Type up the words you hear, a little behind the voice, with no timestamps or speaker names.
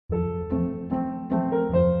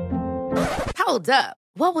Hold up.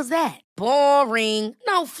 What was that? Boring.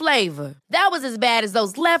 No flavor. That was as bad as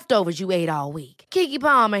those leftovers you ate all week. Keke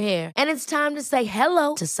Palmer here. And it's time to say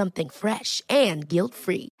hello to something fresh and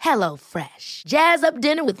guilt-free. Hello Fresh. Jazz up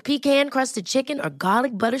dinner with pecan-crusted chicken or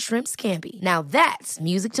garlic butter shrimp scampi. Now that's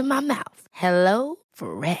music to my mouth. Hello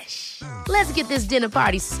Fresh. Let's get this dinner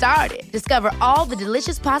party started. Discover all the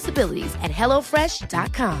delicious possibilities at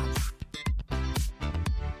hellofresh.com.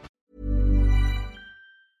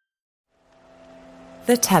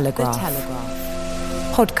 The Telegraph.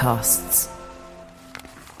 Podcasts.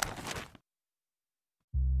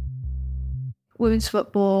 Women's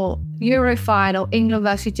football, Euro final, England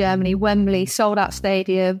versus Germany, Wembley, sold out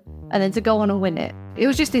stadium, and then to go on and win it. It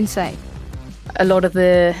was just insane. A lot of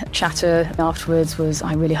the chatter afterwards was,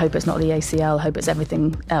 I really hope it's not the ACL, hope it's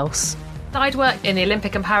everything else. I'd worked in the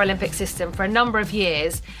Olympic and Paralympic system for a number of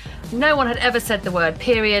years. No one had ever said the word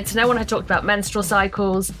periods, no one had talked about menstrual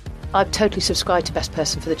cycles. I've totally subscribed to best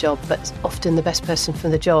person for the job, but often the best person for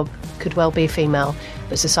the job could well be female,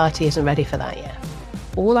 but society isn't ready for that yet.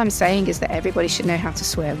 All I'm saying is that everybody should know how to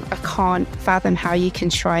swim. I can't fathom how you can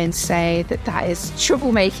try and say that that is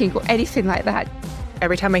troublemaking or anything like that.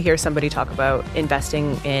 Every time I hear somebody talk about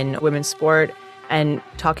investing in women's sport and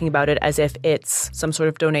talking about it as if it's some sort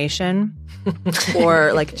of donation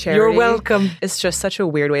or like charity. You're welcome. It's just such a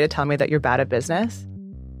weird way to tell me that you're bad at business.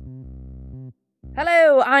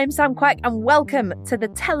 Hello, I'm Sam Quack and welcome to the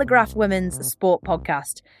Telegraph Women's Sport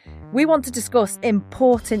Podcast. We want to discuss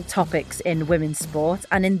important topics in women's sport,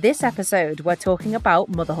 and in this episode we're talking about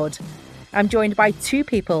motherhood. I'm joined by two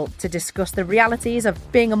people to discuss the realities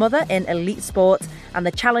of being a mother in elite sport and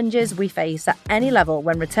the challenges we face at any level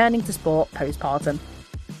when returning to sport postpartum.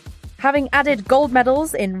 Having added gold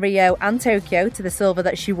medals in Rio and Tokyo to the silver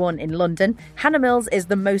that she won in London, Hannah Mills is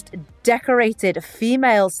the most decorated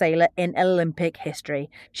female sailor in Olympic history.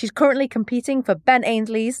 She's currently competing for Ben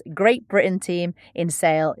Ainsley's Great Britain team in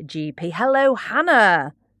Sail GP. Hello,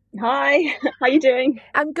 Hannah. Hi, how you doing?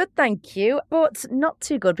 I'm good, thank you, but not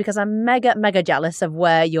too good because I'm mega jealous of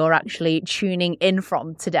where you're actually tuning in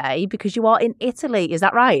from today because you are in Italy, is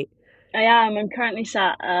that right? I am. I'm currently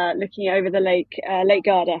sat looking over the lake, Lake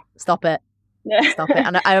Garda. Stop it. Stop it.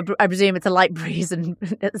 And I presume it's a light breeze and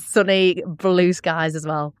sunny blue skies as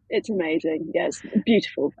well. It's amazing. Yes,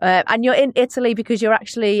 beautiful. And you're in Italy because you're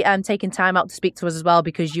actually taking time out to speak to us as well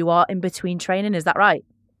because you are in between training. Is that right?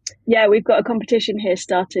 Yeah, we've got a competition here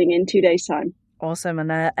starting in 2 days' time. Awesome.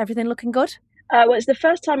 And everything looking good? Well, it's the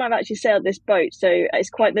first time I've actually sailed this boat, so it's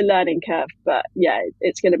quite the learning curve. But yeah,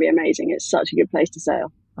 it's going to be amazing. It's such a good place to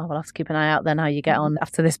sail. Oh, we'll have to keep an eye out then how you get on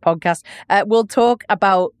after this podcast. We'll talk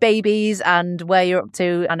about babies and where you're up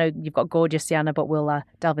to. I know you've got gorgeous Sienna, but we'll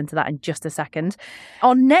delve into that in just a second.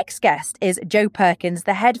 Our next guest is Jo Perkins,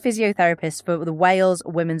 the head physiotherapist for the Wales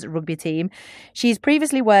women's rugby team. She's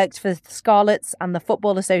previously worked for the Scarlets and the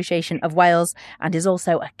Football Association of Wales and is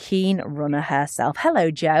also a keen runner herself. Hello,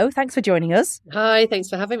 Jo. Thanks for joining us. Hi, thanks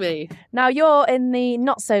for having me. Now, you're in the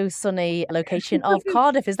not so sunny location of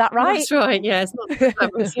Cardiff, is that right? That's right, yeah. It's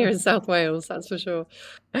not here in South Wales, that's for sure.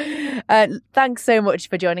 Thanks so much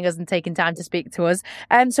for joining us and taking time to speak to us.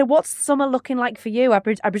 So what's summer looking like for you? I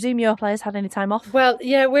presume your players had any time off? Well,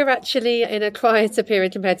 yeah, we're actually in a quieter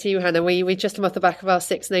period compared to you, Hannah. We just come off the back of our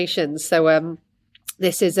Six Nations. So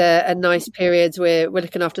this is a nice period. We're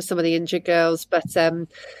looking after some of the injured girls, but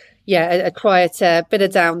yeah, a quieter bit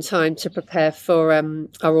of downtime to prepare for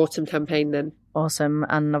our autumn campaign then. Awesome.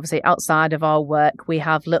 And obviously outside of our work, we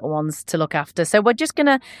have little ones to look after. So we're just going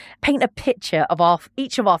to paint a picture of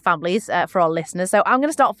each of our families for our listeners. So I'm going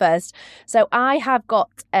to start first. So I have got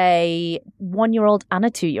a 1-year-old and a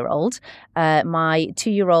 2-year-old. My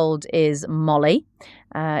 2-year-old is Molly.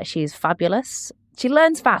 She's fabulous. She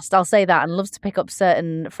learns fast, I'll say that, and loves to pick up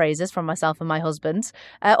certain phrases from myself and my husband.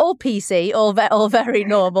 All PC, all very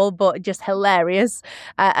normal, but just hilarious.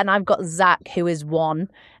 And I've got Zach, who is 1.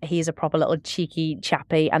 He's a proper little cheeky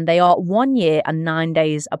chappy, and they are 1 year and 9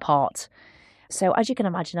 days apart. So as you can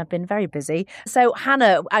imagine, I've been very busy. So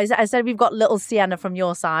Hannah, I said we've got little Sienna from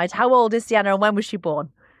your side. How old is Sienna and when was she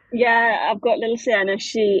born? Yeah, I've got little Sienna.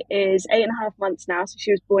 She is 8.5 months now, so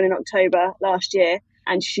she was born in October last year.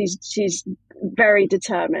 And she's very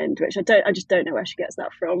determined, which I just don't know where she gets that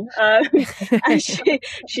from. And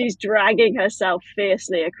she's dragging herself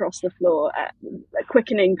fiercely across the floor at a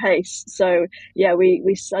quickening pace. So yeah,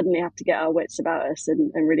 we suddenly have to get our wits about us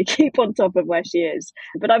and really keep on top of where she is.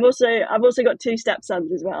 But I've also got 2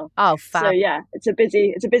 stepsons as well. Oh, fab. So yeah, it's a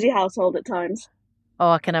busy household at times. Oh,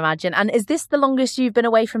 I can imagine. And is this the longest you've been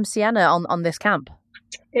away from Sienna on this camp?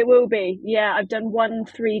 It will be. Yeah, I've done one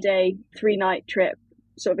 3-day, 3-night trip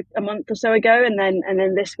sort of a month or so ago, and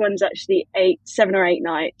then this one's actually 7 or 8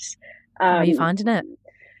 nights. How are you finding it?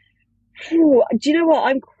 Do you know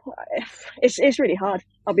what? It's really hard.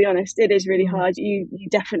 I'll be honest. It is really hard. You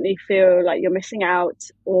definitely feel like you're missing out,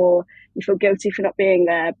 or you feel guilty for not being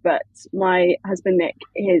there. But my husband Nick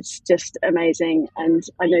is just amazing, and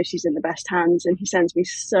I know she's in the best hands. And he sends me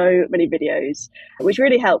so many videos, which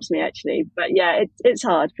really helps me actually. But yeah, it's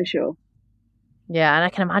hard for sure. Yeah, and I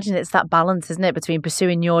can imagine it's that balance, isn't it, between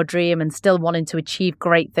pursuing your dream and still wanting to achieve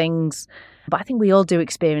great things. But I think we all do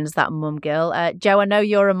experience that, mum girl. Jo, I know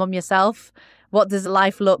you're a mum yourself. What does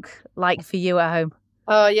life look like for you at home?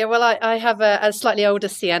 Oh, yeah, well, I have a slightly older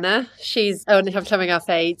Sienna. She's only coming off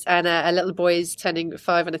 8, and a little boy's turning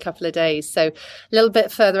 5 in a couple of days. So a little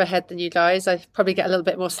bit further ahead than you guys. I probably get a little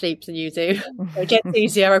bit more sleep than you do. It gets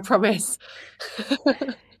easier, I promise.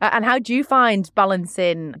 And how do you find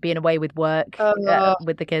balancing being away with work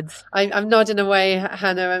with the kids? I'm nodding away,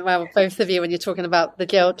 Hannah, and well, both of you when you're talking about the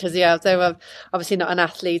guilt, because though I'm obviously not an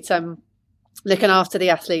athlete, I'm looking after the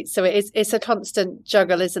athletes. So it's a constant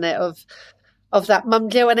juggle, isn't it, of that mum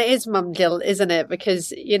guilt, and it is mum guilt, isn't it?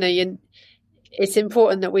 Because it's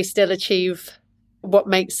important that we still achieve what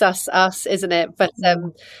makes us, isn't it? But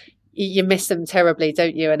you miss them terribly,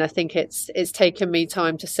 don't you? And I think it's taken me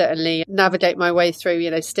time to certainly navigate my way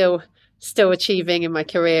through, still achieving in my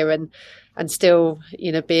career and still,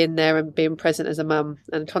 being there and being present as a mum,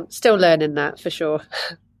 and still learning that for sure.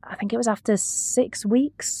 I think it was after 6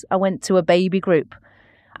 weeks, I went to a baby group,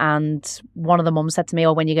 and one of the mums said to me,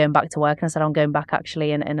 "Oh, when you're going back to work?" And I said, "I'm going back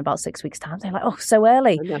actually in about 6 weeks' time." They're like, "Oh, so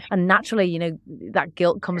early." And naturally, that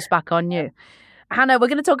guilt comes back on you. Hannah, we're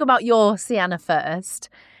going to talk about your Sienna first.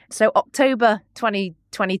 So October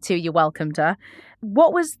 2022, you welcomed her.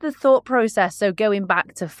 What was the thought process? So going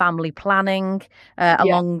back to family planning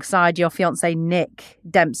alongside your fiancé, Nick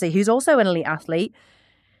Dempsey, who's also an elite athlete.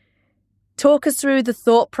 Talk us through the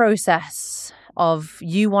thought process of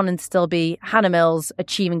you wanting to still be Hannah Mills,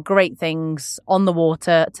 achieving great things on the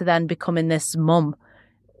water, to then becoming this mum.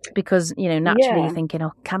 Because, naturally you're thinking,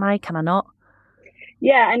 oh, can I not?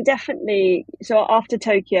 Yeah, and definitely. So after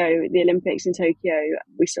Tokyo, the Olympics in Tokyo,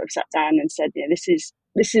 we sort of sat down and said, this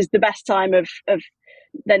is the best time of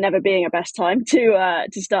there never being a best time to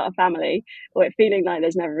start a family, or it feeling like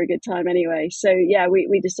there's never a good time anyway. So yeah,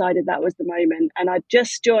 we decided that was the moment, and I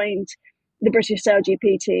just joined the British Sail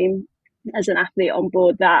GP team as an athlete on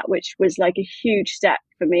board that, which was like a huge step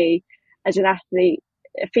for me as an athlete,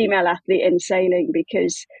 a female athlete in sailing,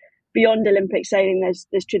 because beyond Olympic sailing,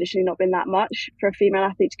 there's traditionally not been that much for a female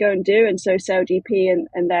athlete to go and do. And so Sail GP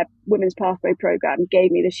and their Women's Pathway program gave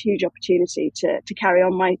me this huge opportunity to carry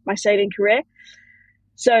on my sailing career.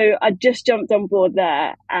 So I just jumped on board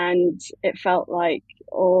there, and it felt like,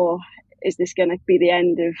 is this going to be the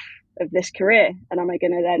end of this career? And am I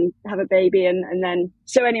going to then have a baby? And then,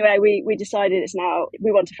 so anyway, we decided it's now,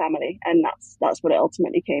 we want a family, and that's what it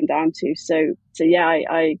ultimately came down to. So yeah,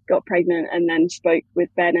 I got pregnant and then spoke with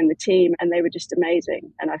Ben and the team, and they were just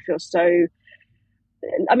amazing. And I feel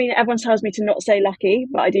everyone tells me to not say lucky,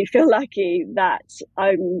 but I do feel lucky that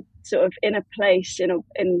I'm sort of in a place in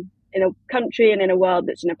a country and in a world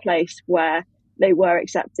that's in a place where they were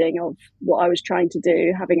accepting of what I was trying to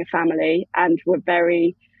do, having a family, and were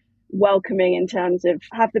very welcoming in terms of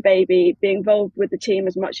have the baby, be involved with the team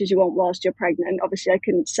as much as you want whilst you're pregnant. Obviously I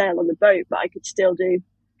couldn't sail on the boat, but I could still do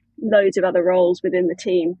loads of other roles within the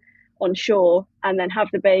team on shore, and then have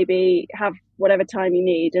the baby, have whatever time you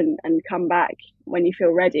need, and come back when you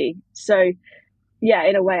feel ready. So yeah,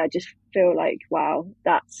 in a way I just feel like, wow,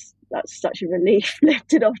 that's such a relief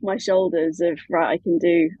lifted off my shoulders of, right, I can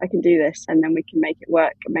do this, and then we can make it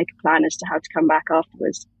work and make a plan as to how to come back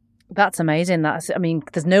afterwards. That's amazing.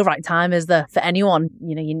 There's no right time, is there, for anyone?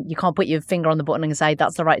 You can't put your finger on the button and say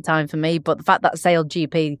that's the right time for me. But the fact that Sail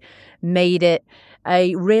GP made it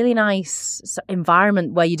a really nice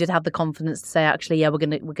environment where you did have the confidence to say, actually, yeah,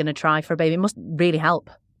 we're gonna try for a baby, it must really help.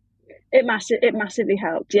 It massively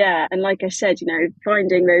helped, yeah. And like I said,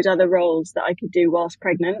 finding those other roles that I could do whilst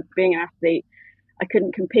pregnant, being an athlete, I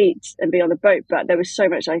couldn't compete and be on the boat, but there was so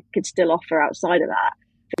much I could still offer outside of that.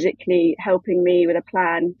 Physically helping me with a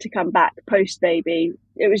plan to come back post baby,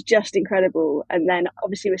 it was just incredible. And then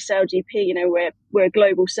obviously with Sail GP, we're a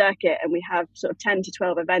global circuit, and we have sort of 10 to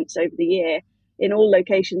 12 events over the year in all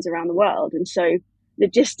locations around the world. And so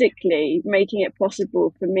logistically making it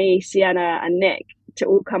possible for me, Sienna and Nick to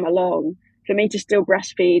all come along, for me to still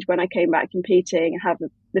breastfeed when I came back competing and have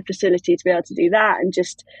the facility to be able to do that, and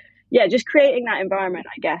just creating that environment,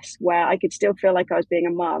 I guess, where I could still feel like I was being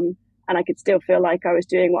a mum, and I could still feel like I was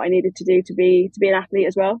doing what I needed to do to be an athlete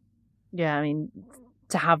as well. Yeah,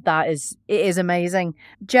 to have that is amazing.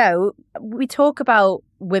 Jo, we talk about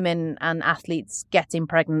women and athletes getting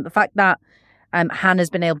pregnant. The fact that Hannah's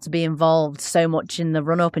been able to be involved so much in the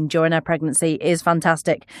run-up and during her pregnancy is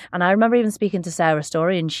fantastic. And I remember even speaking to Sarah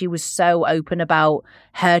Story, and she was so open about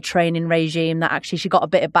her training regime that actually she got a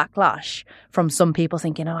bit of backlash from some people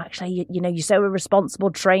thinking, oh, actually, you're so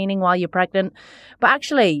irresponsible training while you're pregnant. But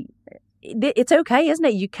actually, it's okay, isn't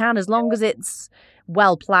it? You can, as long as it's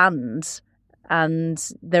well planned and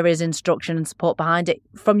there is instruction and support behind it.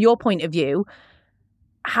 From your point of view,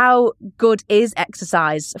 how good is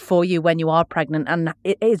exercise for you when you are pregnant? And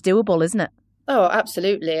it is doable, isn't it? Oh,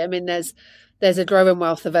 absolutely. I mean, there's a growing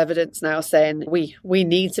wealth of evidence now saying we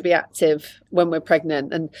need to be active when we're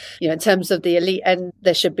pregnant. And, in terms of the elite end,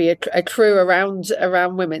 there should be a crew around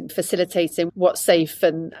women facilitating what's safe.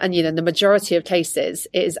 And the majority of cases,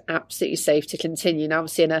 it is absolutely safe to continue. Now,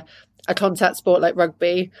 obviously, in a contact sport like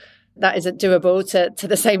rugby, that isn't doable to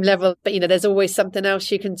the same level. But, there's always something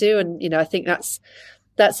else you can do. And, I think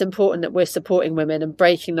that's important, that we're supporting women and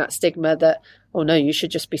breaking that stigma that, oh no, you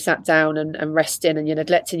should just be sat down and resting and you're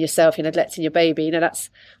neglecting yourself, you're neglecting your baby.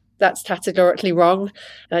 That's categorically wrong.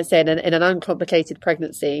 And I'd say in an uncomplicated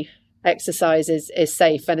pregnancy, exercise is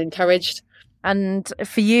safe and encouraged. And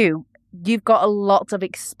for you, you've got a lot of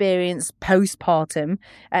experience postpartum,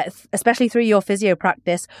 especially through your physio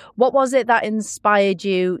practice. What was it that inspired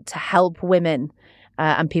you to help women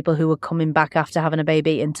and people who were coming back after having a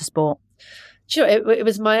baby into sport? Sure, it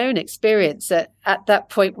was my own experience that at that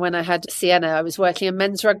point when I had Sienna, I was working in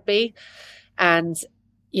men's rugby, and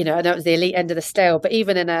I know it was the elite end of the scale, but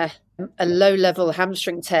even in a low-level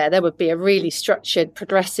hamstring tear, there would be a really structured,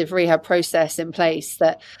 progressive rehab process in place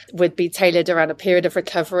that would be tailored around a period of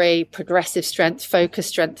recovery, progressive strength, focus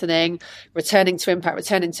strengthening, returning to impact,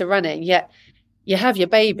 returning to running. Yet you have your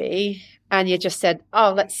baby and you just said,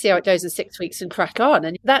 oh, let's see how it goes in 6 weeks and crack on.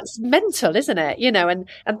 And that's mental, isn't it?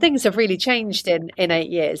 And things have really changed in 8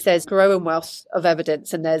 years. There's growing wealth of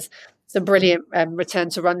evidence, and there's some brilliant return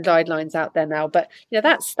to run guidelines out there now. But,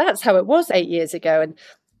 that's how it was 8 years ago. And,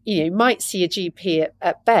 you might see a GP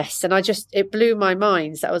at best. And it blew my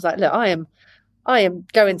mind. So I was like, look, I am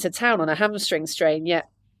going to town on a hamstring strain, yet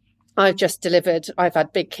I've just delivered. I've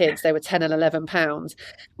had big kids. They were 10 and 11 pounds.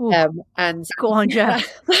 And go on, Jo.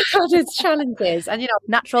 It's challenges. And,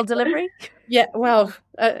 natural delivery? Yeah, well,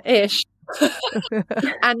 ish.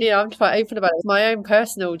 And, I'm quite open about it. My own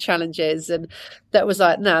personal challenges. And that was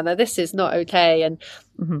like, no, this is not okay. And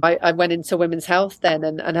I went into women's health then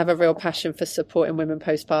and have a real passion for supporting women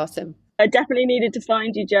postpartum. I definitely needed to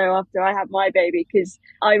find you, Jo, after I had my baby, because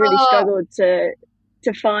I really struggled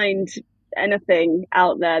to find anything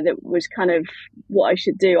out there that was kind of what I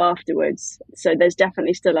should do afterwards. So there's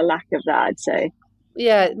definitely still a lack of that, I'd say.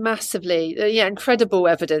 Yeah, massively. Yeah, incredible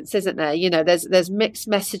evidence, isn't there? There's mixed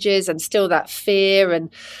messages and still that fear. And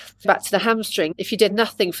back to the hamstring, if you did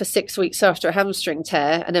nothing for 6 weeks after a hamstring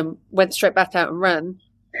tear and then went straight back out and run,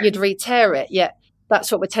 you'd re-tear it. Yet that's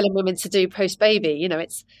what we're telling women to do post-baby.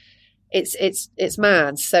 It's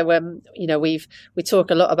mad. So, we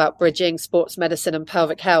talk a lot about bridging sports medicine and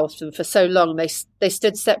pelvic health. And for so long, they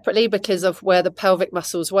stood separately because of where the pelvic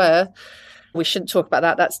muscles were. We shouldn't talk about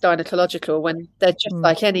that. That's gynecological, when they're just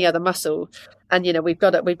like any other muscle. And, we've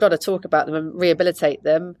got to talk about them and rehabilitate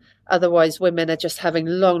them. Otherwise, women are just having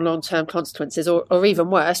long-term consequences or even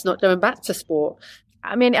worse, not going back to sport.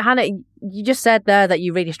 I mean, Hannah, you just said there that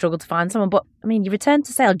you really struggled to find someone. But, I mean, you returned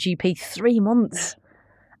to Sale GP 3 months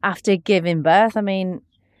after giving birth. I mean,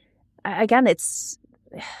 again, it's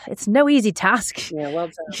no easy task. Yeah, well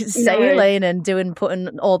done. Sailing and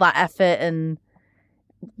putting all that effort and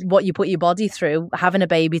what you put your body through, having a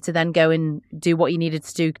baby to then go and do what you needed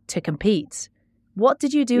to do to compete. What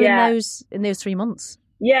did you do in those 3 months?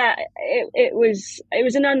 Yeah, it was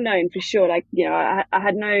an unknown for sure. Like,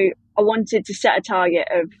 I wanted to set a target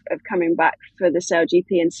of coming back for the Sale GP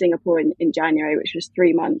in Singapore in January, which was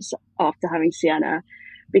 3 months after having Sienna.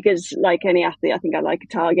 Because like any athlete, I think I like a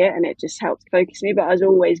target and it just helped focus me. But I was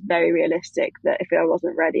always very realistic that if I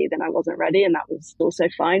wasn't ready, then I wasn't ready. And that was also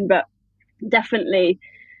fine. But definitely,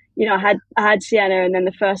 I had Sienna, and then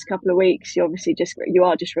the first couple of weeks, you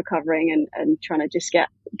are just recovering and trying to just get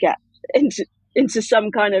into some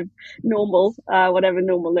kind of normal, whatever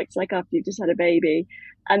normal looks like after you've just had a baby,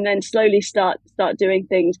 and then slowly start doing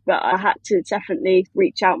things. But I had to definitely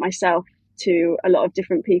reach out myself to a lot of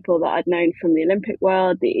different people that I'd known from the Olympic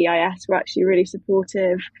world. The EIS were actually really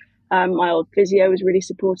supportive. My old physio was really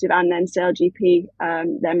supportive, and then Sale GP,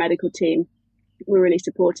 their medical team, were really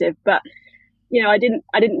supportive. But I didn't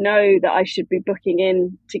know that I should be booking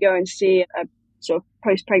in to go and see sort of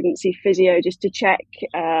post-pregnancy physio just to check,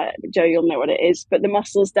 Joe, you'll know what it is, but the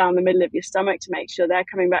muscles down the middle of your stomach to make sure they're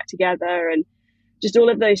coming back together, and just all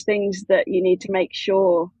of those things that you need to make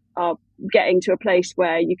sure are getting to a place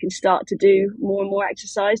where you can start to do more and more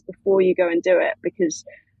exercise before you go and do it, because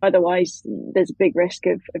otherwise there's a big risk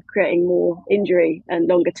of creating more injury and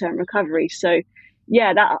longer term recovery. So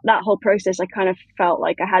yeah, that whole process, I kind of felt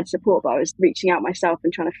like I had support, but I was reaching out myself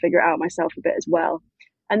and trying to figure it out myself a bit as well.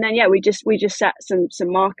 And then, yeah, we just set some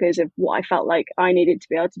markers of what I felt like I needed to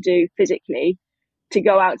be able to do physically to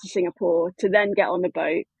go out to Singapore, to then get on the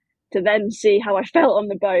boat, to then see how I felt on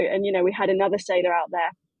the boat. And, you know, we had another sailor out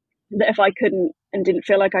there that if I couldn't and didn't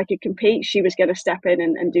feel like I could compete, she was going to step in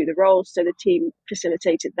and do the roles. So the team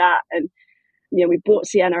facilitated that. And, you know, we brought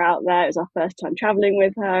Sienna out there. It was our first time traveling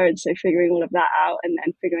with her. And so figuring all of that out, and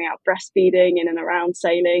then figuring out breastfeeding in and around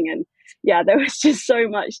sailing. And yeah, there was just so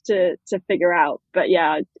much to figure out. But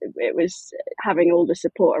yeah, it was having all the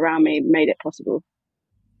support around me made it possible.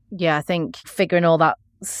 Yeah, I think figuring all that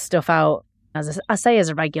stuff out, as I say, as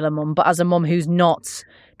a regular mum, but as a mum who's not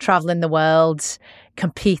traveling the world,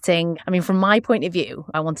 competing. I mean, from my point of view,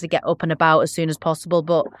 I wanted to get up and about as soon as possible,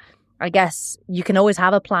 but I guess you can always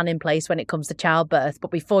have a plan in place when it comes to childbirth, but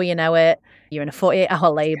before you know it, you're in a 48-hour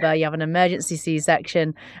labour, you have an emergency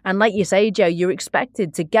C-section, and like you say, Joe, you're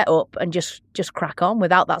expected to get up and just crack on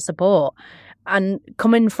without that support. And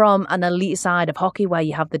coming from an elite side of hockey where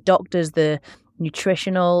you have the doctors, the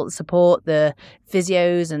nutritional support, the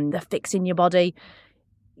physios and the fixing your body,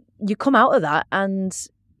 you come out of that and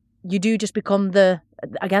you do just become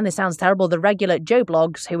again, this sounds terrible, the regular Joe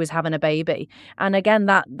Bloggs who is having a baby. And again,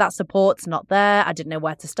 that support's not there. I didn't know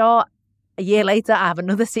where to start. A year later, I have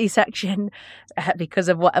another C-section because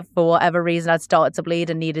of for whatever reason, I'd started to bleed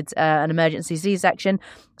and needed an emergency C-section.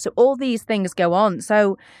 So all these things go on.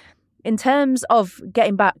 So in terms of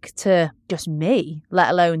getting back to just me, let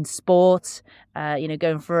alone sport,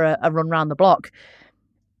 going for a run round the block,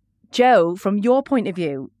 Joe, from your point of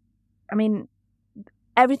view, I mean,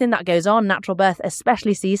 everything that goes on, natural birth,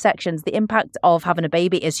 especially C-sections, the impact of having a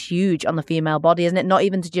baby is huge on the female body, isn't it? Not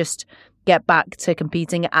even to just get back to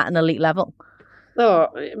competing at an elite level. Oh,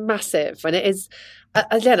 massive. And it is,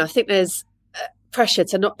 again, I think there's pressure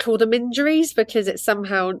to not call them injuries because it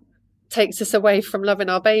somehow takes us away from loving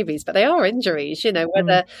our babies, but they are injuries,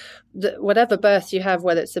 whatever birth you have,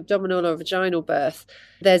 whether it's abdominal or vaginal birth,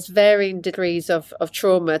 there's varying degrees of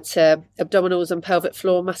trauma to abdominals and pelvic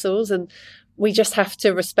floor muscles, and we just have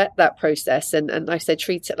to respect that process and like I said,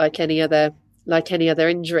 treat it like any other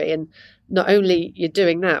injury. And not only you're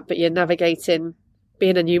doing that, but you're navigating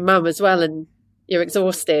being a new mum as well, and you're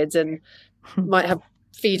exhausted and might have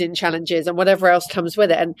feeding challenges and whatever else comes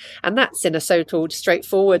with it, and that's in a so-called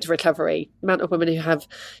straightforward recovery. The amount of women who have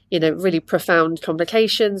really profound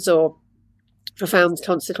complications or profound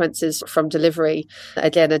consequences from delivery,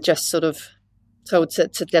 again, are just sort of told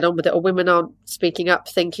to get on with it, or women aren't speaking up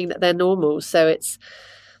thinking that they're normal. So it's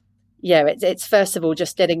first of all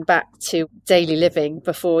just getting back to daily living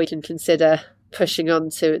before we can consider pushing on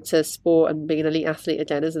to sport and being an elite athlete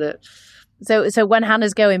again, isn't it? So when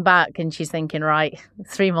Hannah's going back and she's thinking, right,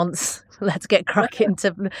 3 months, let's get cracking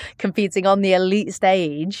to competing on the elite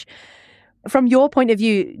stage. From your point of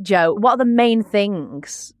view, Joe, what are the main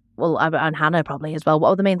things, well, and Hannah probably as well, what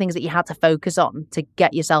are the main things that you had to focus on to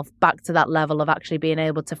get yourself back to that level of actually being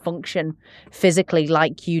able to function physically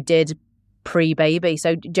like you did pre-baby?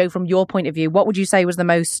 So Joe, from your point of view, what would you say was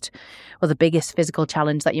the biggest physical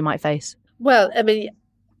challenge that you might face? Well, I mean,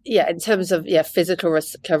 yeah, in terms of physical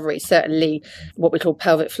recovery, certainly what we call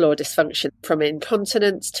pelvic floor dysfunction, from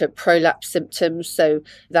incontinence to prolapse symptoms. So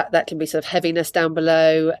that can be sort of heaviness down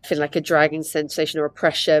below, feeling like a dragging sensation or a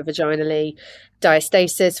pressure vaginally,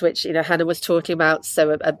 diastasis, which Hannah was talking about,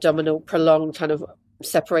 so abdominal prolonged kind of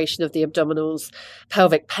separation of the abdominals,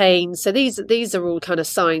 pelvic pain. So these are all kind of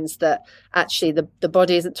signs that actually the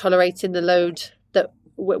body isn't tolerating the load that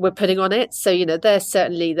we're putting on it. So they're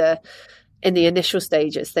certainly in the initial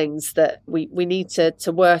stages, things that we need to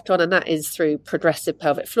work on, and that is through progressive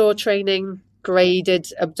pelvic floor training, graded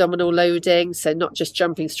abdominal loading, so not just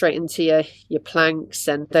jumping straight into your planks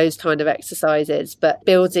and those kind of exercises, but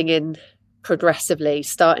building in progressively,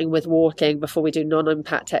 starting with walking before we do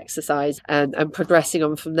non-impact exercise and progressing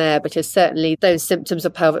on from there, because certainly those symptoms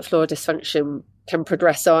of pelvic floor dysfunction can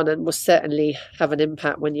progress on and will certainly have an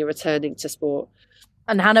impact when you're returning to sport.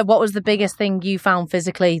 And Hannah, what was the biggest thing you found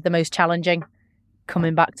physically the most challenging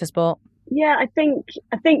coming back to sport? Yeah, I think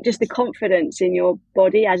just the confidence in your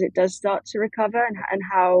body as it does start to recover, and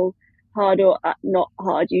how hard or not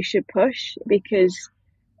hard you should push, because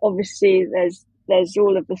obviously there's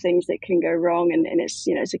all of the things that can go wrong, and it's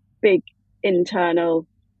it's a big internal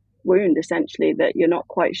wound, essentially, that you're not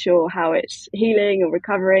quite sure how it's healing or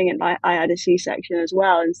recovering. And I had a C-section as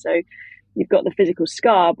well, and so you've got the physical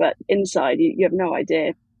scar, but inside you have no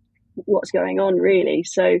idea what's going on, really.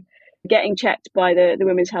 So getting checked by the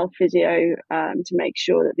women's health physio to make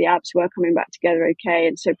sure that the abs were coming back together okay,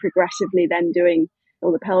 and so progressively then doing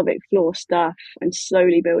all the pelvic floor stuff and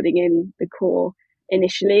slowly building in the core.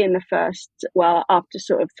 Initially, in the first, well, after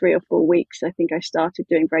sort of 3 or 4 weeks, I think I started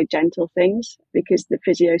doing very gentle things because the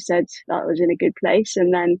physio said that I was in a good place.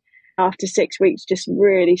 And then after 6 weeks, just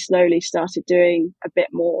really slowly started doing a bit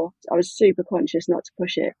more. I was super conscious not to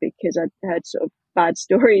push it because I'd heard sort of bad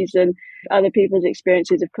stories and other people's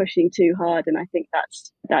experiences of pushing too hard. And I think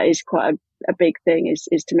that is quite a big thing,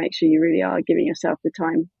 is to make sure you really are giving yourself the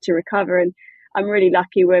time to recover. And I'm really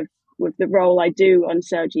lucky with the role I do on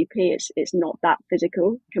Sail GP. It's not that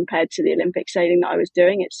physical compared to the Olympic sailing that I was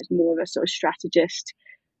doing. It's more of a sort of strategist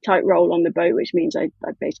type role on the boat, which means I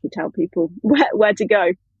basically tell people where to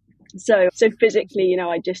go. So physically,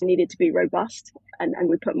 I just needed to be robust, and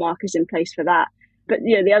we put markers in place for that. But,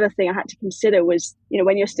 the other thing I had to consider was,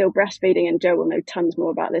 when you're still breastfeeding, and Jo will know tons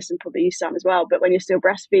more about this and probably you, Sam, as well, but when you're still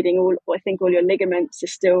breastfeeding, I think all your ligaments are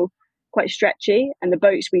still quite stretchy, and the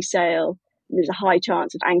boats we sail, there's a high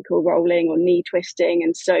chance of ankle rolling or knee twisting.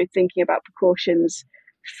 And so thinking about precautions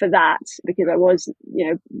for that, because I was,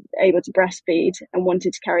 able to breastfeed and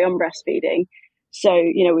wanted to carry on breastfeeding. So,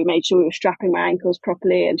 we made sure we were strapping my ankles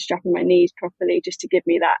properly and strapping my knees properly, just to give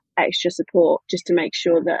me that extra support, just to make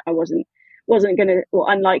sure that I wasn't going to,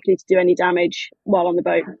 or unlikely to do any damage while on the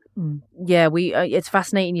boat. Yeah, it's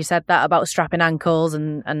fascinating you said that about strapping ankles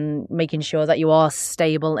and making sure that you are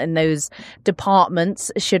stable in those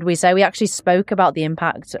departments, should we say. We actually spoke about the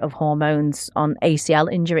impact of hormones on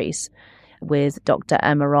ACL injuries with Dr.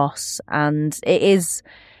 Emma Ross, and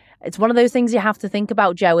it's one of those things you have to think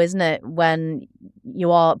about, Jo, isn't it? When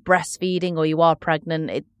you are breastfeeding or you are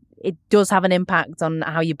pregnant, it does have an impact on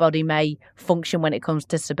how your body may function when it comes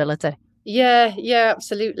to stability. Yeah,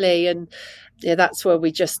 absolutely. And that's where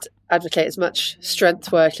we just advocate as much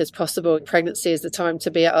strength work as possible. Pregnancy is the time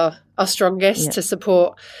to be at our strongest, to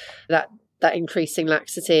support that increasing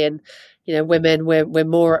laxity. And, women, we're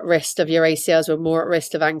more at risk of your ACLs, we're more at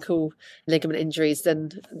risk of ankle ligament injuries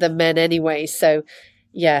than men anyway. So,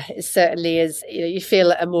 yeah, it certainly is. You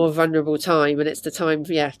feel at a more vulnerable time, and it's the time,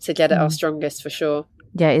 to get at our strongest for sure.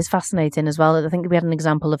 Yeah, it's fascinating as well. I think we had an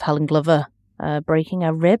example of Helen Glover breaking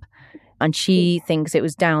a rib, and she thinks it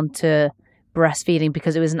was down to breastfeeding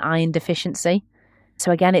because it was an iron deficiency.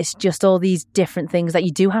 So again, it's just all these different things that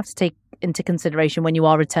you do have to take into consideration when you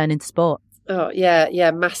are returning to sport. Oh,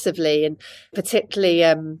 yeah, massively. And particularly,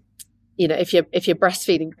 if you're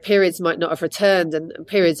breastfeeding, periods might not have returned, and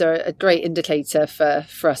periods are a great indicator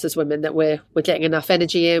for us as women that we're getting enough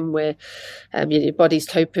energy in, your body's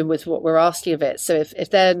coping with what we're asking of it. So if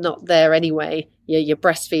they're not there anyway, you're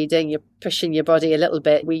breastfeeding, you're pushing your body a little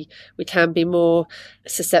bit, we can be more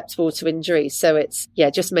susceptible to injuries. So it's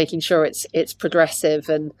just making sure it's progressive,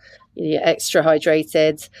 and you're extra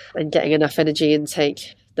hydrated and getting enough energy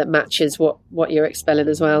intake that matches what you're expelling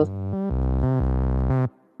as well.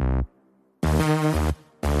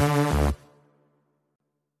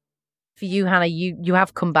 For you, Hannah, you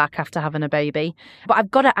have come back after having a baby. But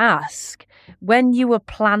I've got to ask, when you were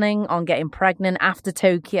planning on getting pregnant after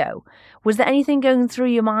Tokyo, was there anything going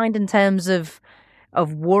through your mind in terms of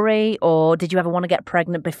worry, or did you ever want to get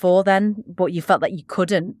pregnant before then, but you felt that you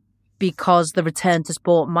couldn't because the return to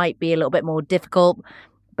sport might be a little bit more difficult,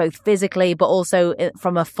 both physically but also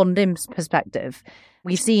from a funding perspective?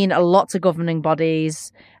 We've seen lots of governing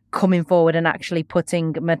bodies coming forward and actually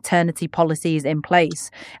putting maternity policies in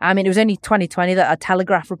place. I mean, it was only 2020 that a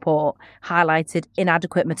Telegraph report highlighted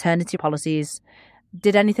inadequate maternity policies.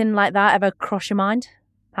 Did anything like that ever cross your mind,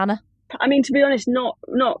 Hannah? I mean, to be honest, not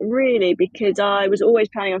really, because I was always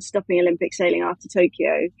planning on stopping Olympic sailing after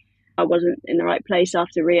Tokyo. I wasn't in the right place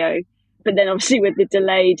after Rio. But then obviously with the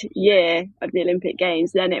delayed year of the Olympic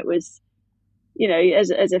Games, then it was,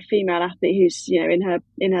 as a female athlete who's, in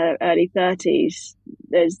her early 30s,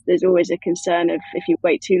 there's always a concern of if you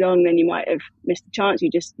wait too long, then you might have missed the chance.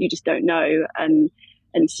 You just don't know.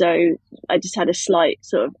 And so I just had a slight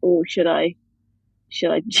sort of, should I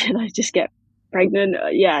just get pregnant?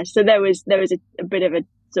 Yeah. So there was a bit of a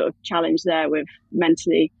sort of challenge there with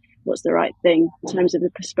mentally what's the right thing in terms of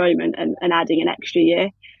the postponement and adding an extra year.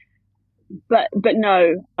 But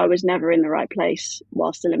no, I was never in the right place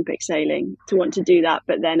whilst Olympic sailing to want to do that.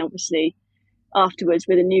 But then obviously afterwards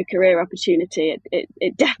with a new career opportunity,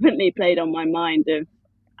 it definitely played on my mind of,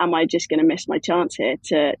 am I just going to miss my chance here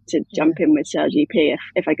to jump in with Sail GP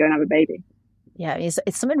if I go and have a baby? Yeah, it's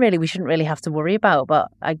something really we shouldn't really have to worry about. But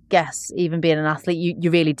I guess even being an athlete, you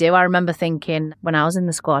really do. I remember thinking when I was in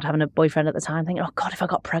the squad, having a boyfriend at the time, thinking, oh God, if I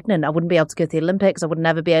got pregnant, I wouldn't be able to go to the Olympics. I would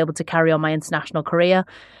never be able to carry on my international career.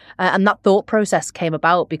 And that thought process came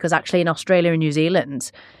about because actually in Australia and New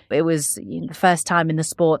Zealand, it was the first time in the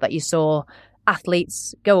sport that you saw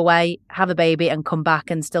athletes go away, have a baby and come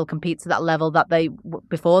back and still compete to that level that they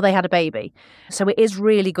before they had a baby. So it is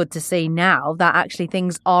really good to see now that actually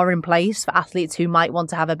things are in place for athletes who might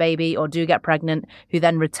want to have a baby or do get pregnant, who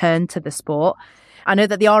then return to the sport. I know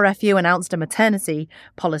that the RFU announced a maternity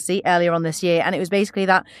policy earlier on this year, and it was basically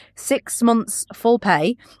that 6 months full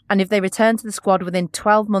pay, and if they return to the squad within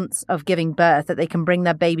 12 months of giving birth, that they can bring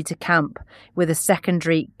their baby to camp with a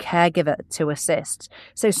secondary caregiver to assist.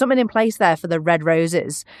 So something in place there for the Red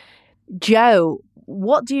Roses. Jo,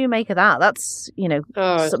 what do you make of that? That's,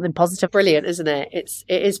 something positive. Brilliant, isn't it?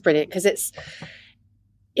 It is brilliant because it's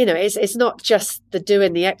not just the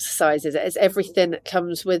doing the exercises, it's everything that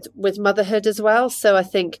comes with motherhood as well. So I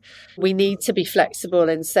think we need to be flexible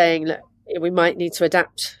in saying that we might need to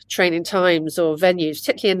adapt training times or venues,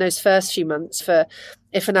 particularly in those first few months, for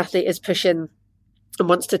if an athlete is pushing and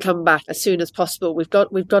wants to come back as soon as possible. We've got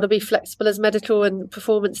to be flexible as medical and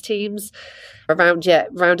performance teams around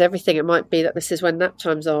everything. It might be that this is when nap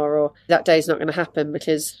times are, or that day's not going to happen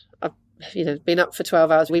because I've been up for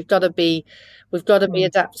 12 hours. We've got to be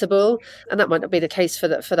adaptable, and that might not be the case for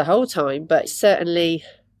the whole time, but certainly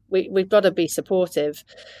we've got to be supportive.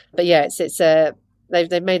 But yeah,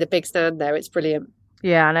 they've made a big stand there. It's brilliant.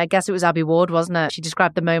 Yeah, and I guess it was Abby Ward, wasn't it? She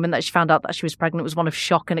described the moment that she found out that she was pregnant was one of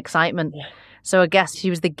shock and excitement. Yeah. So I guess she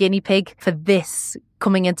was the guinea pig for this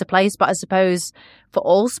coming into place. But I suppose for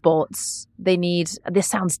all sports, this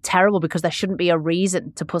sounds terrible because there shouldn't be a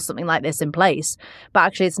reason to put something like this in place. But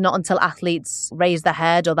actually, it's not until athletes raise their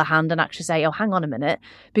head or their hand and actually say, oh, hang on a minute,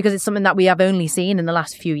 because it's something that we have only seen in the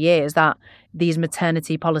last few years that these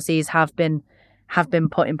maternity policies have been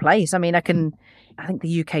put in place. I mean, I think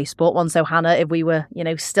the UK Sport one. So Hannah, if we were,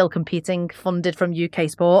 still competing, funded from UK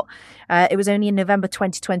Sport, it was only in November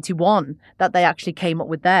 2021 that they actually came up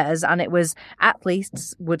with theirs. And it was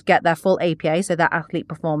athletes would get their full APA, so their Athlete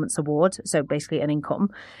Performance Award, so basically an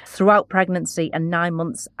income, throughout pregnancy and 9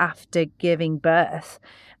 months after giving birth.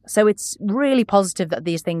 So it's really positive that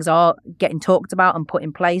these things are getting talked about and put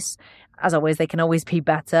in place. As always, they can always be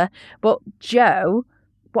better. But Jo,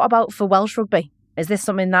 what about for Welsh rugby? Is this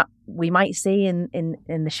something that we might see in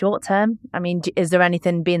the short term? I mean, is there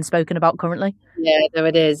anything being spoken about currently? Yeah, no,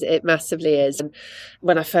 it is. It massively is. And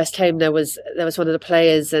when I first came, there was one of the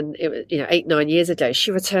players, and it was 8-9 years ago.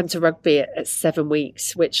 She returned to rugby at 7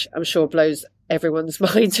 weeks, which I'm sure blows everyone's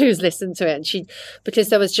mind who's listened to it. And because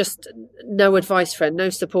there was just no advice for her, no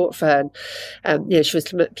support for her. And she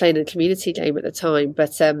was playing a community game at the time.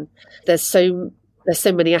 But there's so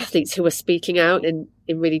many athletes who are speaking out in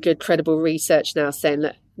really good, credible research now, saying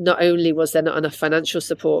that not only was there not enough financial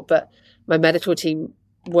support, but my medical team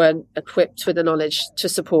weren't equipped with the knowledge to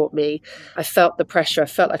support me. I felt the pressure. I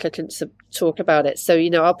felt like I couldn't talk about it. So,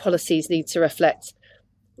 our policies need to reflect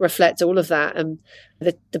all of that. And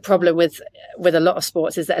the problem with a lot of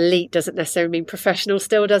sports is that elite doesn't necessarily mean professional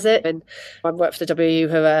still, does it? And I work for the WU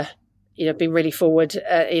who are been really forward,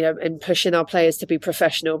 in pushing our players to be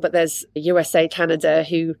professional. But there's USA, Canada,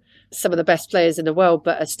 who some of the best players in the world,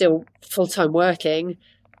 but are still full-time working,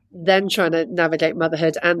 then trying to navigate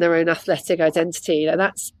motherhood and their own athletic identity.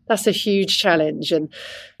 That's a huge challenge, and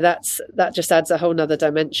that just adds a whole nother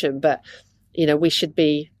dimension. But we should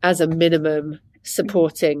be, as a minimum,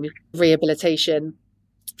 supporting rehabilitation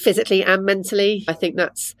physically and mentally. I think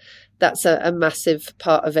that's a massive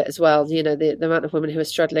part of it as well. The amount of women who are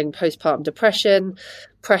struggling postpartum depression,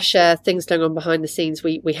 pressure, things going on behind the scenes.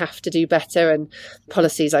 We have to do better, and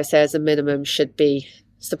policies, I say, as a minimum, should be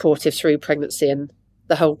supportive through pregnancy and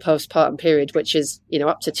the whole postpartum period, which is,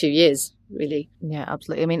 up to 2 years, really. Yeah,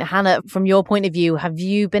 absolutely. I mean, Hannah, from your point of view, have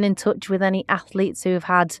you been in touch with any athletes who have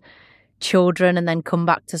had children and then come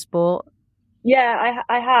back to sport? Yeah,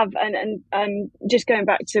 I have, and just going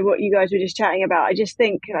back to what you guys were just chatting about, I just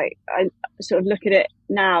think I sort of look at it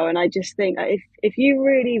now, and I just think if you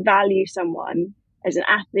really value someone as an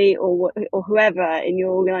athlete or whoever in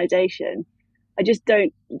your organisation, I just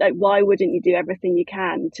don't why wouldn't you do everything you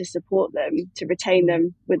can to support them, to retain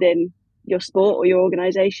them within your sport or your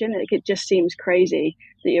organisation? It just seems crazy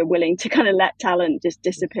that you're willing to kind of let talent just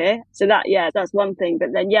disappear. So that's one thing. But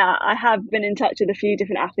then, I have been in touch with a few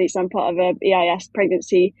different athletes. I'm part of a EIS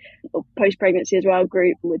pregnancy or post-pregnancy as well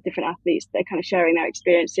group with different athletes. They're kind of sharing their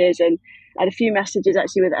experiences, and I had a few messages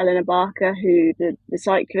actually with Eleanor Barker, who the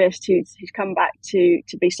cyclist who's come back to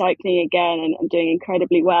be cycling again and doing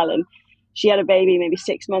incredibly well. And she had a baby maybe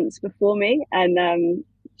 6 months before me, and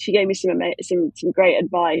she gave me some great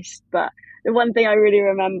advice. But the one thing I really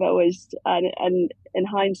remember was, and in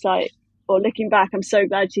hindsight or looking back, I'm so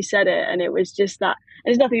glad she said it. And it was just that,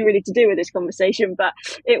 and it's nothing really to do with this conversation, but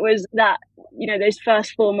it was that, those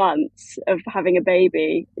first 4 months of having a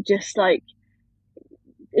baby, just like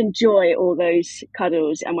enjoy all those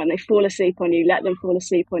cuddles. And when they fall asleep on you, let them fall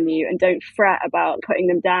asleep on you, and don't fret about putting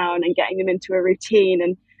them down and getting them into a routine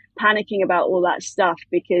and panicking about all that stuff,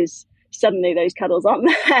 because suddenly those cuddles aren't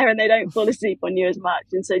there and they don't fall asleep on you as much.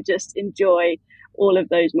 And so just enjoy all of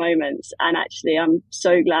those moments. And actually, I'm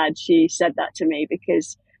so glad she said that to me,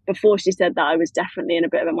 because before she said that, I was definitely in a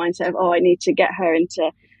bit of a mindset of, I need to get her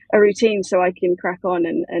into a routine so I can crack on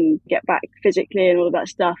and get back physically and all of that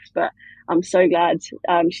stuff. But I'm so glad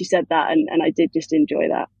she said that, and I did just enjoy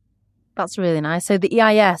that. That's really nice. So the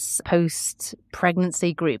EIS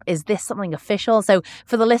post-pregnancy group, is this something official? So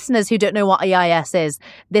for the listeners who don't know what EIS is,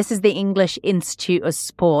 this is the English Institute of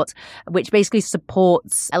Sport, which basically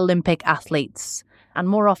supports Olympic athletes and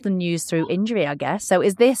more often used through injury, I guess. So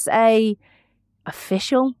is this a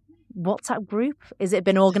official WhatsApp group? Is it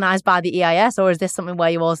been organised by the EIS, or is this something where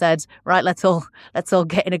you all said, right, let's all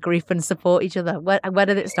get in a group and support each other? Where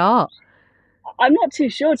did it start? I'm not too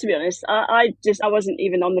sure, to be honest. I wasn't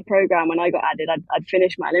even on the programme when I got added. I'd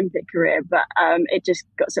finished my Olympic career, but it just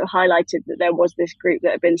got sort of highlighted that there was this group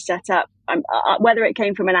that had been set up. Whether it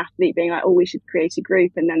came from an athlete being like, we should create a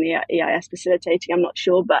group, and then the EIS facilitating, I'm not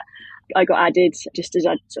sure. But I got added just as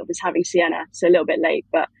I sort of was having Sienna, so a little bit late.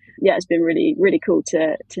 But yeah, it's been really, really cool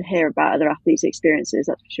to hear about other athletes' experiences,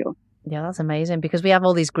 that's for sure. Yeah, that's amazing, because we have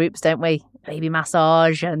all these groups, don't we? Baby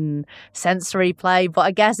massage and sensory play. But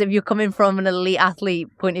I guess if you're coming from an elite athlete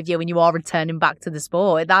point of view and you are returning back to the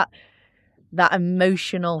sport, that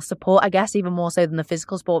emotional support, I guess, even more so than the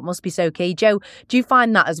physical sport, must be so key. Jo, do you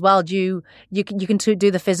find that as well? You can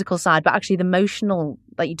do the physical side, but actually the emotional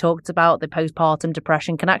that you talked about, the postpartum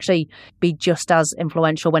depression, can actually be just as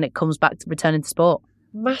influential when it comes back to returning to sport?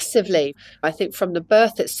 Massively. I think from the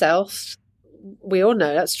birth itself, we all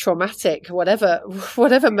know that's traumatic, whatever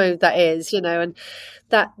mode that is, and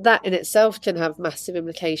that in itself can have massive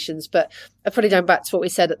implications. But probably going back to what we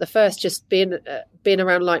said at the first, just being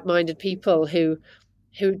around like-minded people who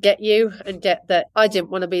get you and get that I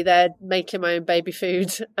didn't want to be there making my own baby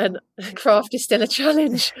food, and craft is still a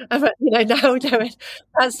challenge. But now knowing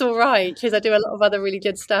that's all right, because I do a lot of other really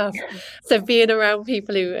good stuff. So being around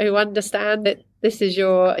people who understand that this is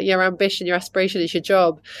your ambition, your aspiration, is your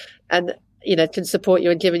job, and can support you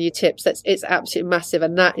and giving you tips, it's absolutely massive,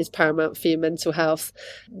 and that is paramount for your mental health,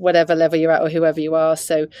 whatever level you're at or whoever you are.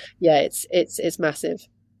 So yeah, it's massive.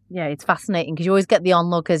 Yeah, it's fascinating, because you always get the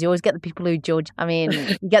onlookers, you always get the people who judge. I mean,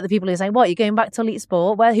 you get the people who say, what, you're going back to elite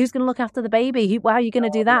sport? Well, who's going to look after the baby? How are you going to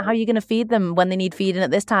do that? How are you going to feed them when they need feeding at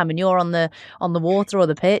this time and you're on the water or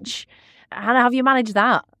the pitch? How have you managed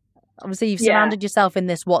that? Obviously, you've surrounded yourself in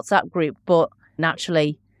this WhatsApp group, but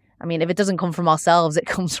naturally, I mean, if it doesn't come from ourselves, it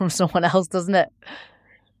comes from someone else, doesn't it?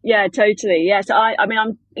 Yeah, totally. Yeah. So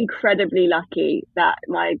I'm incredibly lucky that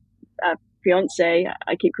my fiance,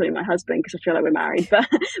 I keep calling my husband because I feel like we're married, but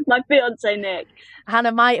my fiance Nick.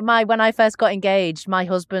 Hannah, my when I first got engaged, my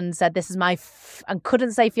husband said this is my and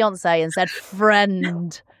couldn't say fiance and said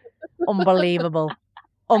friend. Unbelievable.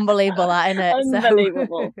 Unbelievable, that, isn't it?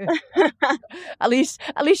 Unbelievable. So, at least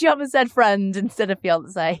you haven't said friend instead of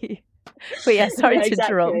fiance. But yeah, sorry to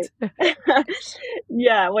interrupt.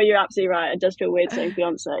 Yeah, well, you're absolutely right. It does feel weird saying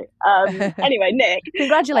fiance. Anyway, Nick.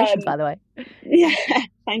 Congratulations, by the way. Yeah,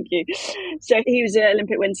 thank you. So he was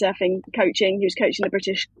Olympic windsurfing coaching. He was coaching the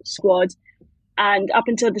British squad. And up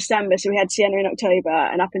until December, so we had Sienna in October,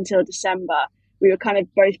 and up until December, we were kind of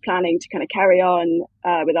both planning to kind of carry on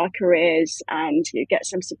with our careers and get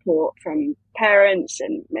some support from parents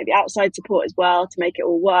and maybe outside support as well to make it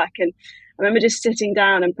all work. And I remember just sitting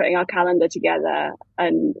down and putting our calendar together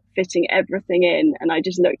and fitting everything in. And I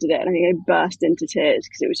just looked at it and I think I burst into tears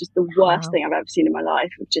because it was just the worst thing I've ever seen in my life,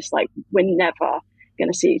 of just like, we're never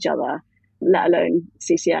going to see each other, let alone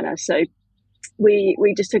see Sienna. So we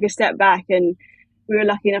just took a step back, and we were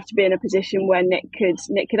lucky enough to be in a position where Nick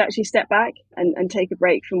could actually step back and take a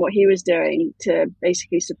break from what he was doing to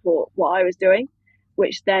basically support what I was doing,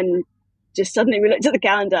 which then just suddenly we looked at the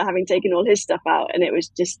calendar, having taken all his stuff out, and it was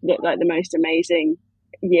just looked like the most amazing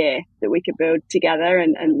year that we could build together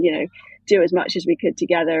and do as much as we could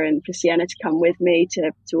together, and for Sienna to come with me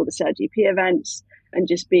to all the SurGP events and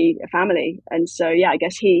just be a family. And so, yeah, I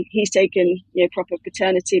guess he's taken proper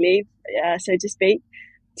paternity leave, so to speak,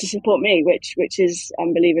 to support me, which is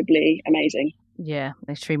unbelievably amazing. Yeah,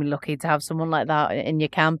 extremely lucky to have someone like that in your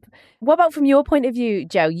camp. What about from your point of view,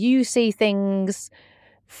 Jo? You see things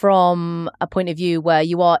from a point of view where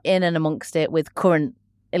you are in and amongst it with current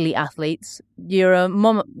elite athletes. You're a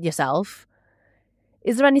mum yourself.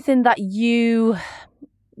 Is there anything that you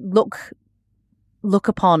look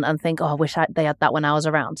upon and think, oh, I wish they had that when I was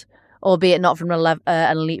around? Albeit not from an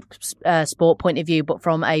elite sport point of view, but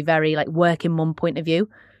from a very like working mum point of view.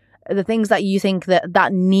 The things that you think that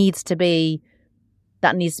needs to be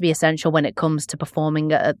essential when it comes to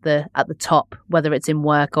performing at the top, whether it's in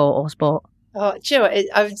work or sport. Oh, do you know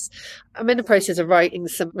what? I'm in the process of writing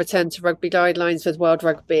some return to rugby guidelines with World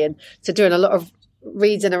Rugby, and so doing a lot of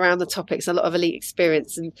reading around the topics, a lot of elite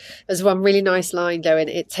experience. And there's one really nice line going,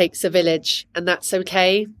 it takes a village and that's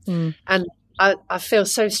okay. And I feel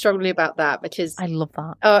so strongly about that because I love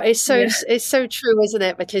that. Oh, it's so true, isn't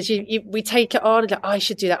it? Because we take it on and go, I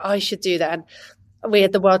should do that. And we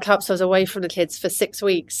had the World Cup, so I was away from the kids for 6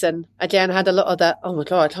 weeks. And again, I had a lot of that, oh my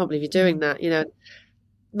God, I can't believe you're doing that. You know,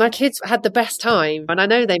 my kids had the best time and I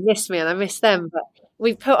know they miss me and I miss them, but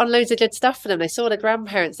we put on loads of good stuff for them. They saw their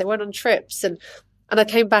grandparents, they went on trips and I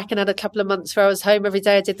came back and had a couple of months where I was home every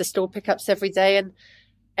day. I did the store pickups every day and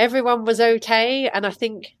everyone was okay. And I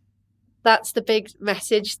think that's the big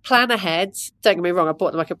message. Plan ahead. Don't get me wrong, I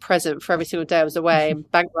bought them like a present for every single day I was away and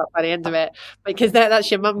bankrupt by the end of it, because that's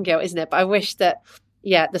your mum guilt, isn't it? But I wish that,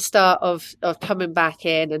 the start of coming back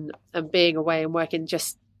in and being away and working,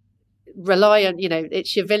 just rely on,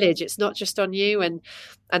 it's your village. It's not just on you, and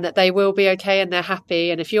that they will be okay and they're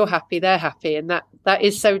happy. And if you're happy, they're happy. And that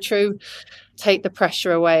is so true. Take the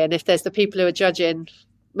pressure away. And if there's the people who are judging,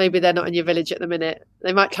 maybe they're not in your village at the minute.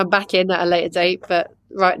 They might come back in at a later date, but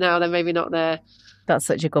right now they're maybe not there. That's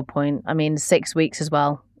such a good point. I mean, 6 weeks as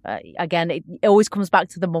well. Again, it always comes back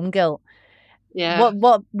to the mum guilt. Yeah.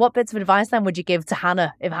 What bits of advice then would you give to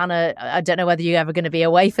Hannah? If Hannah, I don't know whether you're ever going to be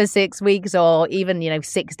away for 6 weeks or even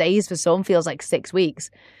 6 days for some feels like 6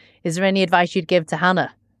 weeks. Is there any advice you'd give to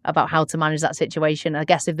Hannah about how to manage that situation? I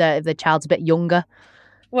guess if the child's a bit younger.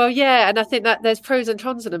 Well, yeah, and I think that there's pros and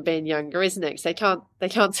cons of them being younger, isn't it? Because they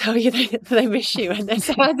can't tell you they miss you and they're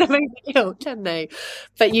sad they make you guilt, can they?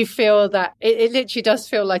 But you feel that it literally does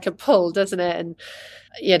feel like a pull, doesn't it? And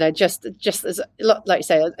just as a lot, like you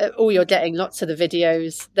say, all you're getting, lots of the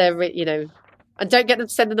videos, they're and don't get them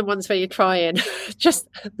sending the ones where you're crying, just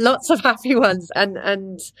lots of happy ones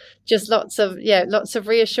and just lots of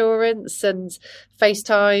reassurance and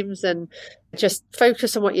FaceTimes, and just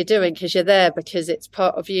focus on what you're doing because you're there, because it's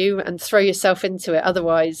part of you, and throw yourself into it.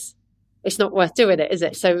 Otherwise it's not worth doing it, is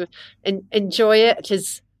it? So enjoy it,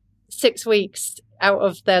 because 6 weeks out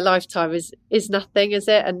of their lifetime is nothing, is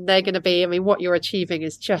it? And they're going to be, what you're achieving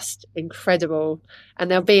is just incredible, and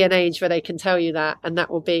there'll be an age where they can tell you that, and that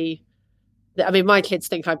will be, my kids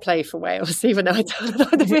think I play for Wales, even though I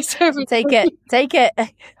don't miss everything. Take it.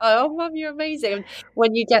 Oh, Mum, you're amazing. And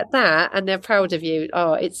when you get that and they're proud of you,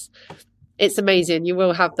 it's amazing. You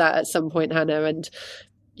will have that at some point, Hannah, and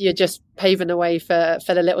you're just paving the way for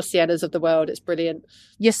the little Siennas of the world. It's brilliant.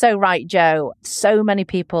 You're so right, Jo. So many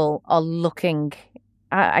people are looking,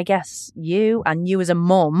 I guess, you as a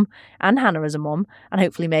mum, and Hannah as a mum, and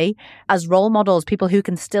hopefully me, as role models, people who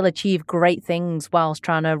can still achieve great things whilst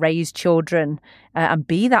trying to raise children and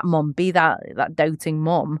be that mum, be that doting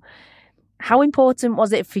mum. How important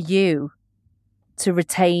was it for you to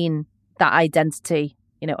retain that identity,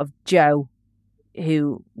 of Jo,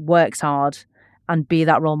 who works hard, and be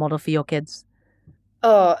that role model for your kids?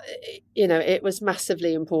 Oh, it was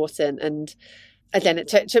massively important. And again, it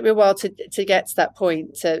took me a while to get to that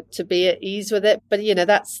point, to be at ease with it. But,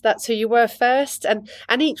 that's who you were first. And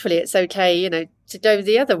equally, it's okay, to go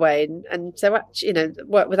the other way. And so,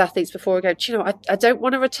 work with athletes before I go, I don't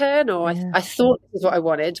want to return, or I thought this is what I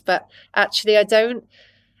wanted, but actually I don't.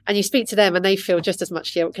 And you speak to them and they feel just as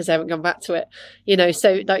much guilt because they haven't gone back to it,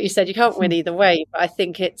 so like you said, you can't win either way. But I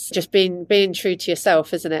think it's just being true to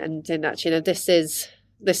yourself, isn't it? And actually, this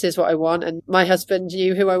is what I want. And my husband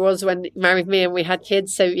knew who I was when he married me and we had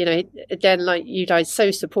kids. So, again, like you guys, so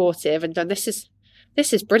supportive and this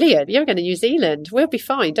is brilliant. You're going to New Zealand. We'll be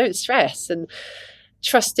fine. Don't stress. And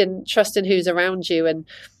trusting who's around you and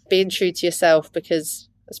being true to yourself, because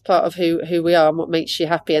it's part of who we are and what makes you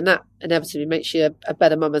happy. And that inevitably makes you a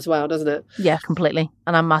better mum as well, doesn't it? Yeah, completely.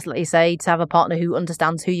 And I must let you say, to have a partner who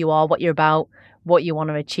understands who you are, what you're about, what you want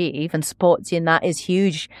to achieve, and supports you in that is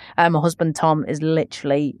huge. My husband, Tom, is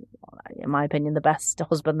literally, in my opinion, the best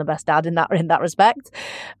husband, the best dad in that respect.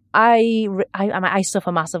 I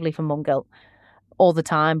suffer massively from mum guilt all the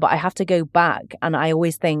time, but I have to go back and I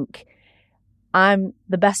always think I'm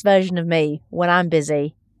the best version of me when I'm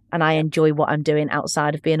busy and I enjoy what I'm doing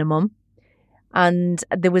outside of being a mum. And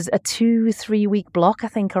there was a 2-3 week block, I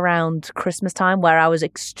think, around Christmas time where I was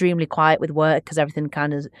extremely quiet with work because everything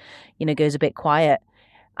kind of, goes a bit quiet.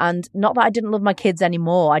 And not that I didn't love my kids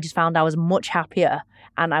anymore. I just found I was much happier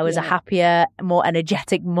and I was a happier, more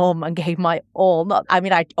energetic mum and gave my all.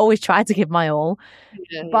 I always tried to give my all,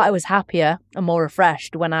 but I was happier and more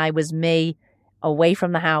refreshed when I was me, away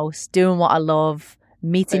from the house, doing what I love,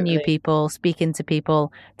 meeting new people, speaking to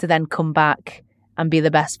people, to then come back and be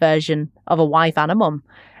the best version of a wife and a mum,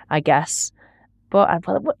 I guess. But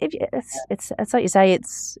it's like you say,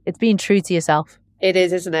 it's being true to yourself. It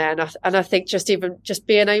is, isn't it? And I think just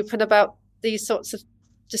being open about these sorts of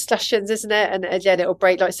discussions, isn't it? And again, it'll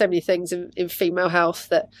break like so many things in female health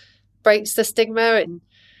that breaks the stigma. And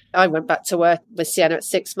I went back to work with Sienna at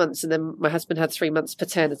 6 months, and then my husband had 3 months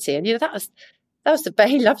paternity, and that was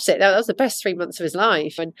he loves it. That was the best 3 months of his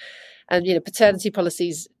life. And paternity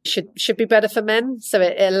policies should be better for men, so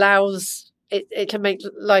it allows it can make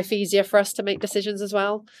life easier for us to make decisions as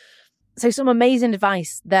well. So some amazing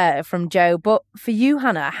advice there from Jo. But for you,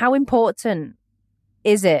 Hannah, how important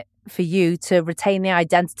is it for you to retain the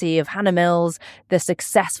identity of Hannah Mills, the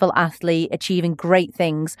successful athlete achieving great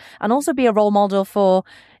things, and also be a role model for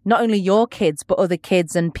not only your kids, but other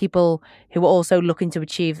kids and people who are also looking to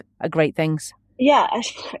achieve great things? Yeah,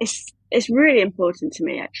 it's really important to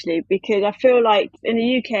me, actually, because I feel like in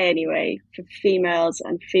the UK anyway, for females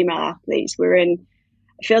and female athletes, it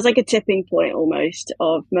feels like a tipping point almost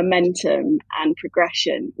of momentum and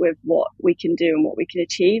progression with what we can do and what we can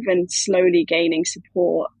achieve, and slowly gaining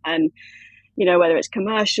support and, whether it's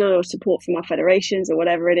commercial or support from our federations or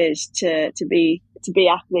whatever it is to be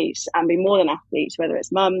athletes and be more than athletes, whether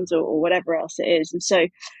it's mums or whatever else it is. And so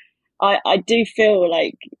I do feel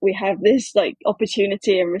like we have this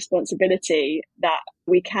opportunity and responsibility that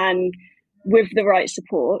we can, with the right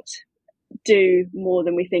support, do more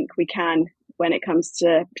than we think we can when it comes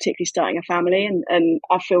to particularly starting a family. And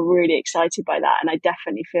I feel really excited by that. And I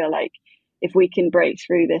definitely feel like if we can break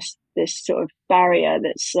through this sort of barrier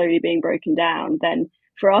that's slowly being broken down, then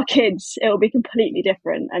for our kids, it'll be completely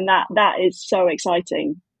different. And that is so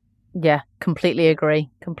exciting. Yeah, completely agree.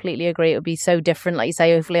 It would be so different. Like you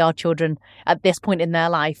say, hopefully our children at this point in their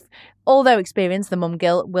life, although experience the mum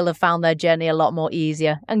guilt, will have found their journey a lot more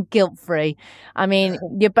easier and guilt-free. I mean,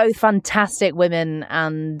 you're both fantastic women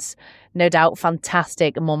and no doubt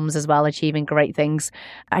fantastic mums as well, achieving great things.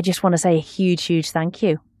 I just want to say a huge, huge thank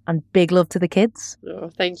you and big love to the kids. Oh,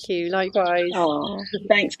 thank you. Likewise. Oh,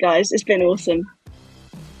 thanks, guys. It's been awesome.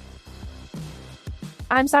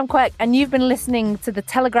 I'm Sam Quirk, and you've been listening to the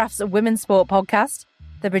Telegraph's Women's Sport podcast.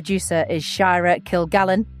 The producer is Shira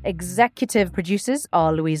Kilgallen. Executive producers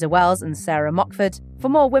are Louisa Wells and Sarah Mockford. For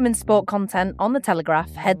more women's sport content on The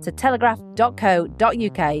Telegraph, head to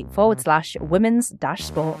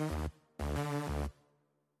telegraph.co.uk/women's-sport.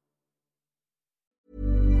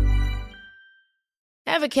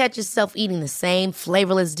 Ever catch yourself eating the same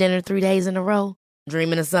flavorless dinner 3 days in a row?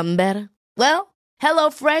 Dreaming of something better? Well,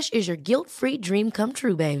 HelloFresh is your guilt-free dream come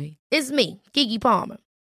true, baby. It's me, Keke Palmer.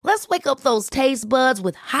 Let's wake up those taste buds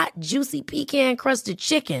with hot, juicy pecan-crusted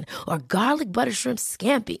chicken or garlic butter shrimp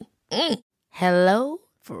scampi. Hello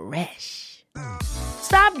Fresh.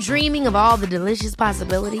 Stop dreaming of all the delicious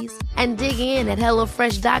possibilities and dig in at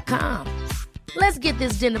HelloFresh.com. Let's get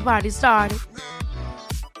this dinner party started.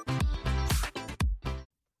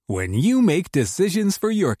 When you make decisions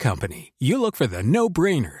for your company, you look for the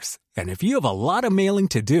no-brainers. And if you have a lot of mailing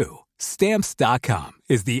to do, Stamps.com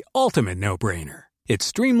is the ultimate no-brainer. It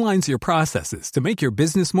streamlines your processes to make your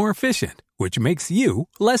business more efficient, which makes you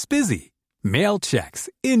less busy. Mail checks,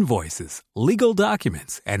 invoices, legal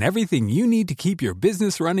documents, and everything you need to keep your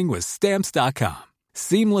business running with Stamps.com.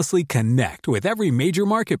 Seamlessly connect with every major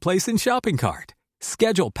marketplace and shopping cart.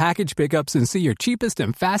 Schedule package pickups and see your cheapest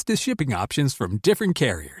and fastest shipping options from different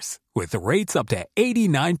carriers, with rates up to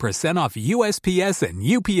 89% off USPS and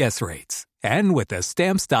UPS rates. And with the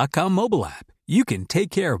Stamps.com mobile app, you can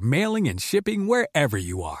take care of mailing and shipping wherever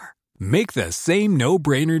you are. Make the same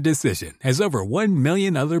no-brainer decision as over 1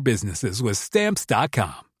 million other businesses with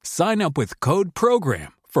Stamps.com. Sign up with code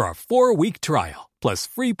PROGRAM for a 4-week trial, plus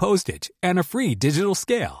free postage and a free digital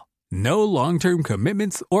scale. No long-term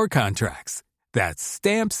commitments or contracts. That's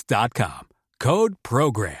Stamps.com. Code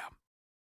PROGRAM.